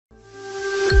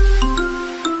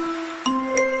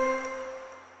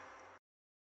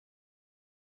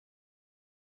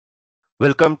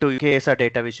Welcome to KSR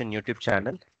Datavizon YouTube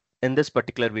channel. In this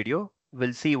particular video,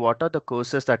 we'll see what are the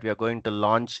courses that we are going to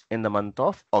launch in the month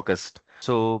of August.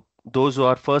 So those who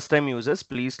are first time users,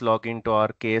 please log into our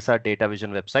KSR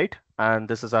Datavizon website. And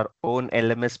this is our own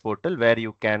LMS portal where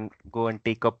you can go and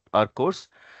take up our course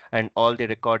and all the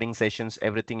recording sessions,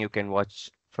 everything you can watch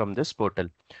from this portal.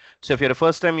 So if you're a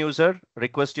first time user,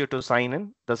 request you to sign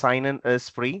in. The sign in is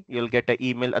free. You'll get an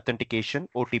email authentication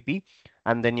OTP,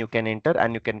 and then you can enter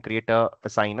and you can create a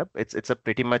sign up. It's a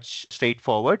pretty much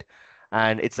straightforward,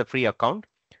 and it's a free account.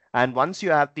 And once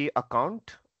you have the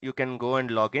account, you can go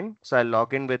and log in. So I'll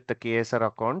log in with the KSR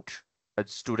account, a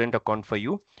student account for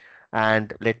you.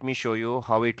 And let me show you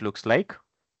how it looks like.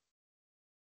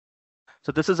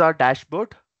 So this is our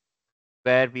dashboard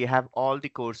where we have all the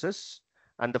courses.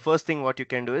 And the first thing what you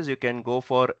can do is you can go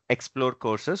for explore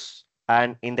courses,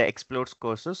 and in the explore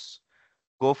courses,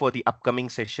 go for the upcoming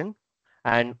session.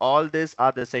 And all these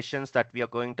are the sessions that we are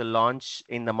going to launch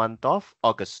in the month of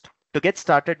August. To get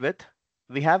started with,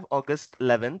 we have August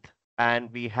 11th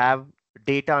and we have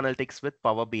data analytics with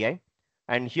Power BI.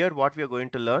 And here what we are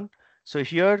going to learn. So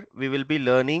here we will be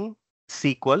learning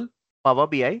SQL, Power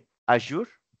BI, Azure,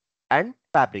 and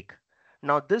Fabric.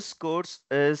 Now this course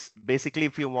is basically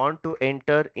if you want to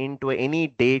enter into any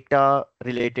data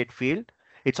related field,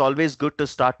 it's always good to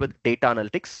start with data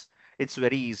analytics. It's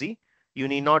very easy. You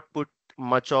need not put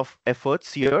much of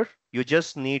efforts here. You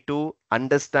just need to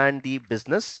understand the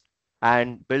business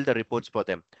and build the reports for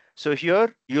them. So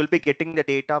here you'll be getting the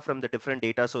data from the different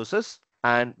data sources,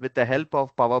 and with the help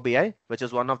of Power BI, which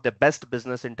is one of the best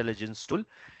business intelligence tool,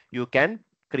 you can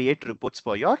create reports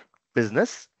for your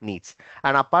business needs.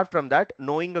 And apart from that,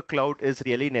 knowing a cloud is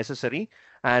really necessary,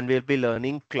 and we'll be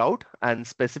learning cloud, and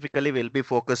specifically we'll be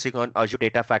focusing on Azure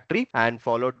Data Factory, and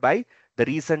followed by the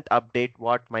recent update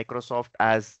what Microsoft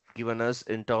has given us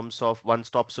in terms of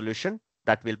one-stop solution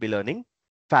that we'll be learning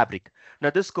Fabric. Now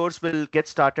this course will get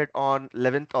started on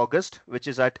 11th August, which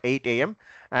is at 8 a.m.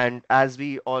 And as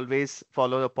we always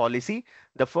follow the policy,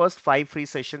 the first 5 free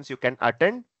sessions you can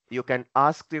attend. You can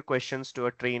ask your questions to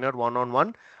a trainer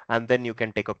one-on-one, and then you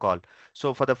can take a call.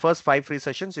 So for the first 5 free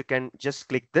sessions, you can just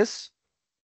click this,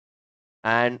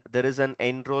 and there is an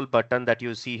enroll button that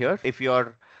you see here. If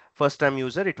you're first time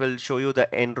user, it will show you the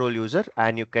enroll user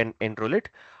and you can enroll it,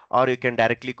 or you can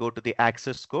directly go to the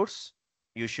access course.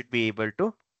 You should be able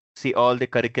to see all the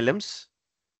curriculums,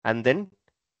 and then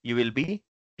you will be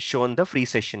shown the free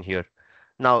session here.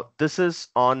 Now this is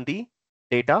on the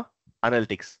data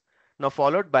analytics. Now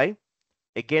followed by,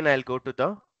 again, I'll go to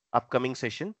the upcoming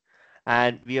session,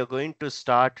 and we are going to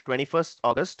start 21st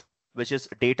August, which is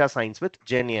data science with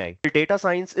GenAI. Data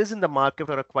science is in the market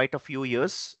for quite a few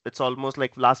years. It's almost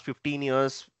like last 15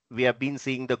 years, we have been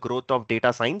seeing the growth of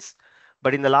data science.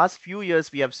 But in the last few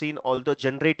years, we have seen all the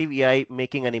generative AI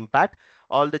making an impact.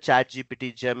 All the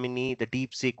ChatGPT, Gemini, the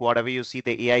DeepSeek, whatever you see,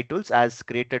 the AI tools has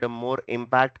created a more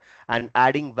impact and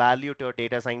adding value to our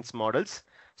data science models.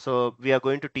 So we are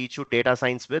going to teach you data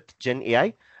science with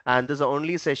GenAI. And this is the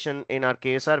only session in our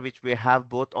KSR which we have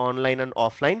both online and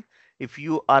offline. If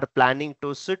you are planning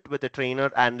to sit with a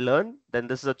trainer and learn, then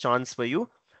this is a chance for you.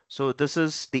 So this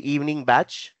is the evening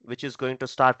batch, which is going to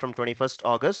start from 21st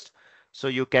August. So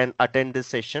you can attend this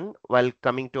session while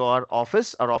coming to our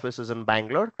office. Our office is in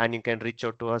Bangalore, and you can reach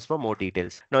out to us for more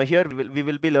details. Now here we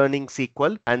will be learning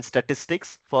SQL and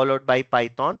statistics, followed by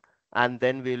Python, and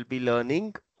then we'll be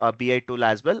learning a BI tool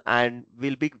as well. And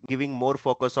we'll be giving more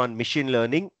focus on machine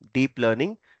learning, deep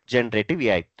learning, generative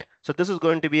AI. So this is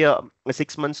going to be a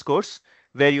 6 months course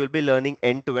where you'll be learning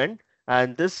end to end.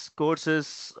 And this course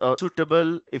is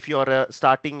suitable if you're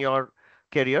starting your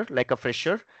career like a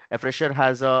fresher. A fresher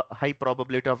has a high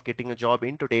probability of getting a job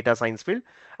into data science field,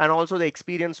 and also the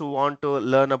experience who want to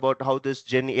learn about how this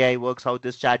Gen AI works, how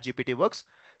this Chat GPT works.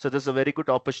 So this is a very good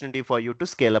opportunity for you to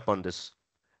scale up on this.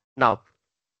 Now,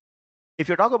 if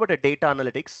you talk about a data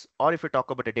analytics or if you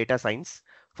talk about a data science,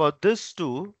 for this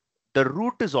too, the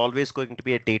root is always going to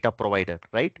be a data provider,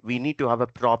 right? We need to have a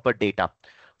proper data.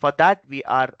 For that, we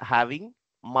are having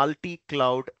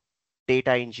multi-cloud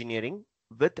data engineering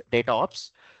with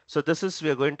DataOps. So this is,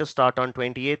 we're going to start on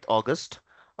 28th August,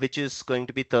 which is going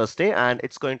to be Thursday, and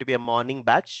it's going to be a morning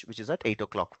batch, which is at 8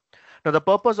 o'clock. Now, the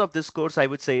purpose of this course, I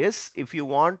would say, is if you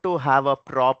want to have a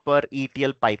proper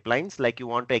ETL pipelines, like you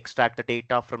want to extract the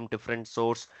data from different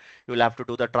source, you'll have to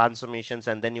do the transformations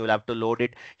and then you'll have to load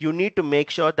it. You need to make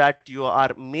sure that you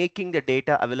are making the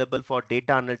data available for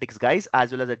data analytics guys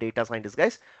as well as the data scientist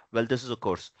guys Well, this is a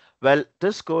course. Well,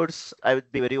 this course, I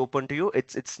would be very open to you.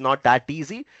 It's not that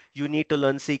easy. You need to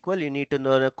learn SQL. You need to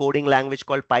learn a coding language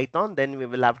called Python. Then we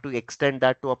will have to extend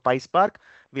that to a PySpark.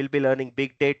 We'll be learning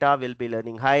big data. We'll be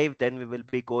learning Hive. Then we will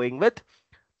be going with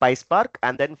PySpark,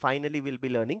 and then finally we'll be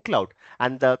learning cloud.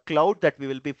 And the cloud that we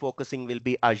will be focusing will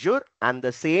be Azure, and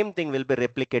the same thing will be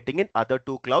replicating in other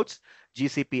two clouds,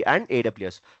 GCP and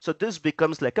AWS. So this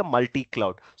becomes like a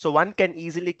multi-cloud. So one can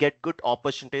easily get good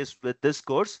opportunities with this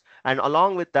course. And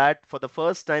along with that, for the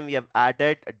first time, we have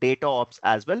added DataOps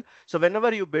as well. So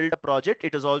whenever you build a project,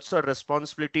 it is also a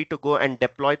responsibility to go and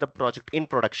deploy the project in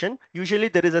production. Usually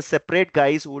there is a separate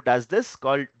guys who does this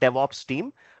called DevOps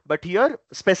team. But here,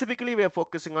 specifically, we are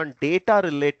focusing on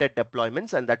data-related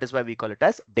deployments, and that is why we call it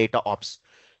as data ops.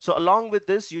 So along with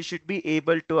this, you should be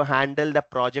able to handle the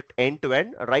project end to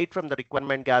end, right from the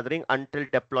requirement gathering until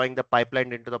deploying the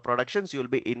pipeline into the productions. You'll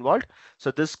be involved.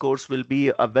 So this course will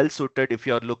be well suited if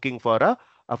you're looking for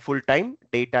a full-time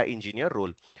data engineer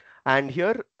role. And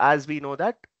here, as we know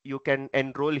that you can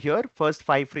enroll here, first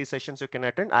 5 free sessions you can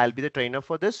attend. I'll be the trainer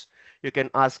for this. You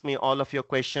can ask me all of your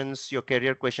questions, your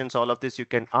career questions, all of this you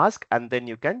can ask, and then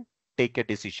you can take a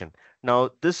decision.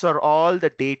 Now, these are all the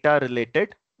data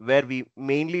related where we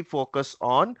mainly focus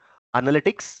on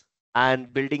analytics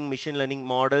and building machine learning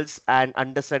models and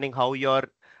understanding how your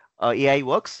AI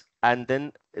works, and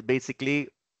then basically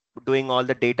doing all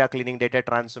the data cleaning, data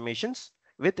transformations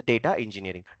with data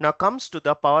engineering. Now comes to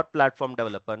the Power Platform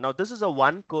Developer. Now this is a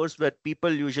one course where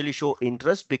people usually show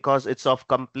interest because it's of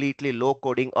completely low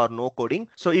coding or no coding.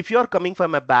 So if you're coming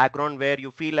from a background where you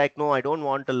feel like, no, I don't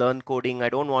want to learn coding, I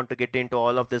don't want to get into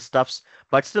all of this stuffs,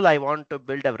 but still I want to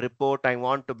build a report, I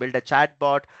want to build a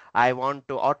chatbot, I want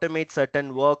to automate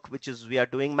certain work which is we are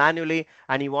doing manually,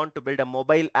 and you want to build a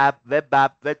mobile app,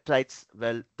 websites,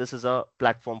 well, this is a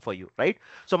platform for you, right?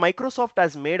 So Microsoft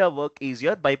has made our work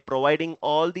easier by providing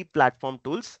all the platform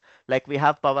tools, like we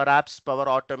have Power Apps, Power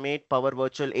Automate, Power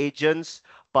Virtual Agents,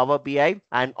 Power BI,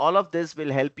 and all of this will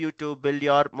help you to build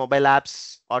your mobile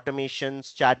apps,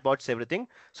 automations, chatbots, everything.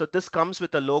 So this comes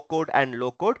with a low code and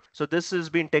low code. So this has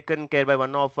been taken care by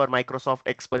one of our Microsoft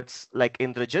experts like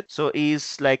Indrajit. So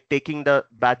he's like taking the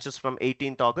batches from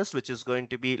 18th August, which is going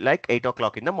to be like 8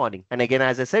 o'clock in the morning. And again,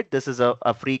 as I said, this is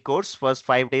a free course. First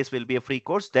 5 days will be a free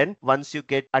course. Then once you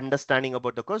get understanding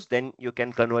about the course, then you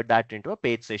can convert that into a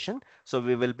paid session. So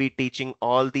we will be teaching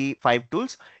all the 5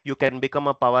 tools. You can become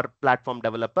a Power Platform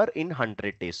developer in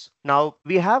 100 days. Now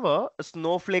we have a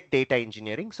Snowflake data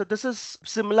engineering. So this is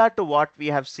similar to what we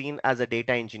have seen as a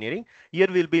data engineering. Here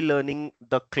we'll be learning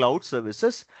the cloud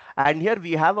services, and here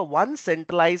we have a one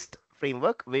centralized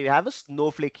framework. We have a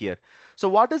Snowflake here. So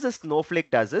what is a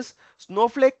Snowflake does is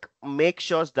Snowflake makes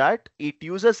sure that it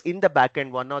uses in the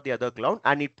backend one or the other cloud,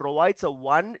 and it provides a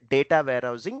one data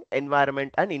warehousing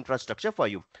environment and infrastructure for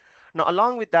you. Now,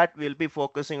 along with that, we'll be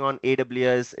focusing on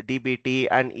AWS, DBT,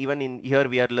 and even in here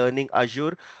we are learning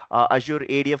Azure, Azure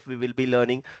ADF we will be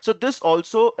learning. So this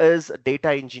also is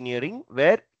data engineering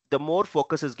where the more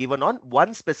focus is given on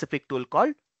one specific tool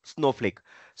called Snowflake.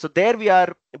 So there we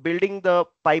are building the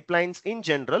pipelines in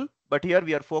general, but here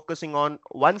we are focusing on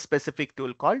one specific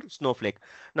tool called Snowflake.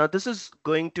 Now this is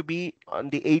going to be on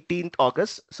the 18th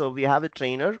August. So we have a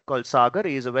trainer called Sagar.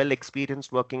 He is a well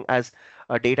experienced working as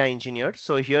a data engineer.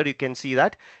 So here you can see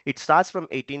that it starts from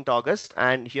 18th August,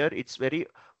 and here it's very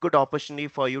good opportunity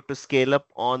for you to scale up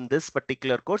on this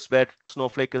particular course where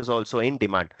Snowflake is also in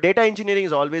demand. Data engineering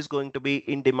is always going to be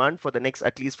in demand for the next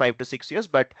at least 5 to 6 years,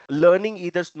 but learning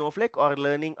either Snowflake or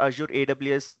learning Azure,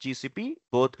 AWS, GCP,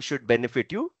 both should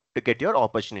benefit you to get your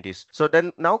opportunities. So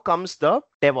then now comes the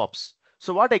DevOps.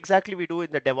 So what exactly we do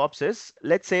in the DevOps is,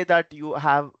 let's say that you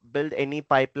have built any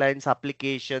pipelines,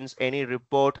 applications, any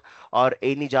report or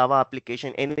any Java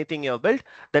application, anything you have built.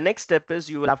 The next step is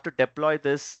you will have to deploy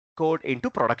this code into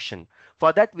production.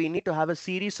 For that, we need to have a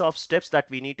series of steps that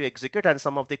we need to execute and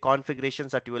some of the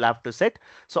configurations that you will have to set.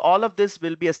 So all of this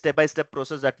will be a step-by-step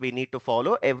process that we need to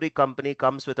follow. Every company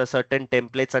comes with a certain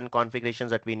templates and configurations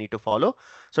that we need to follow.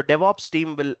 So DevOps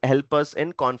team will help us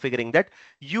in configuring that.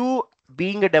 You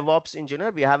being a DevOps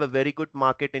engineer, we have a very good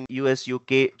market in US,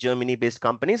 UK, Germany based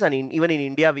companies, and even in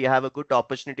India, we have a good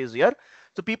opportunities here.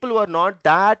 So people who are not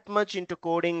that much into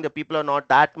coding, the people are not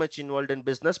that much involved in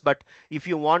business, but if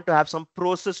you want to have some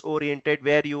process oriented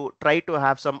where you try to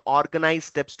have some organized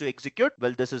steps to execute,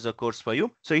 well, this is a course for you.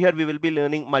 So here we will be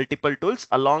learning multiple tools.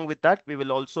 Along with that, we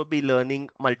will also be learning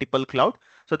multiple cloud.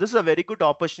 So this is a very good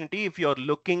opportunity if you're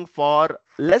looking for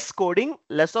less coding,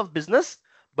 less of business,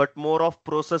 but more of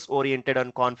process oriented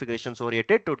and configurations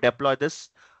oriented to deploy this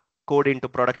code into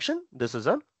production, this is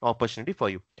an opportunity for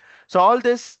you. So all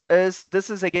this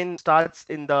is again starts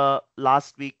in the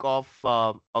last week of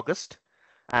August,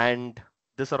 and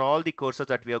these are all the courses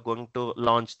that we are going to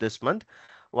launch this month.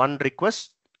 One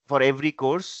request for every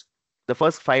course, the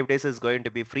first 5 days is going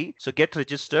to be free. So get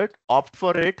registered, opt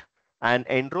for it, and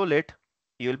enroll it.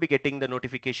 You'll be getting the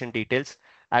notification details.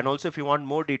 And also, if you want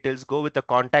more details, go with the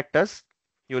contact us.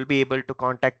 You'll be able to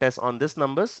contact us on this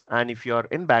numbers. And if you're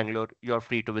in Bangalore, you're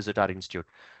free to visit our institute.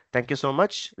 Thank you so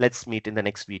much. Let's meet in the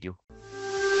next video.